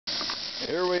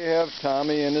Here we have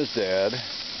Tommy and his dad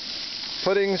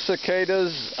putting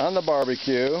cicadas on the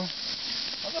barbecue.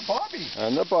 On the Barbie.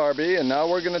 On the Barbie, and now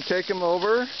we're going to take him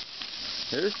over.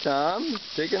 Here's Tom,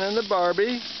 taking in the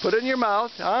Barbie. Put it in your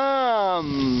mouth. Now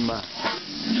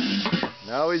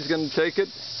he's going to take it,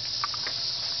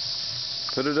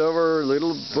 put it over,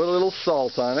 put a little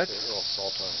salt on it. Put a little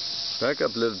salt on it. Back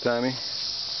up, little Tommy.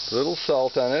 Put a little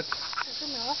salt on it. That's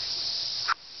enough.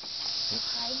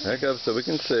 Back up so we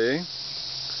can see.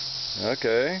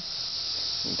 Okay.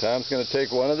 And Tom's going to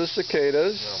take one of the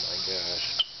cicadas. Oh my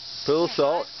gosh. Put a little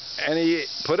salt, and he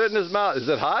put it in his mouth. Is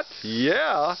it hot?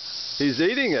 Yeah. He's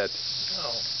eating it.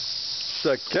 Oh.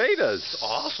 Cicadas. It's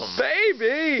awesome.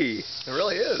 Baby. It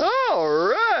really is. All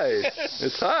right.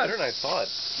 It's hot. Better than I thought.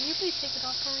 Can you please take it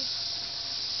off for me?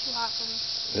 Too hot for me.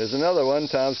 There's another one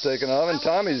Tom's taking off, and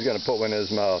Tommy's going to put one in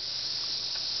his mouth.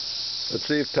 Let's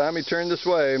see if Tommy turned this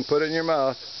way and put it in your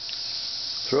mouth.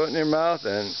 Throw it in your mouth,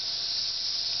 and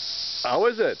how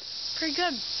is it? Pretty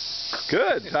good.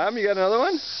 Good. Tom, you got another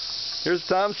one? Here's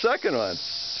Tom's second one.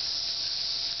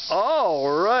 All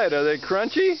right. Are they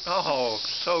crunchy? Oh,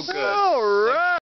 so good. All right.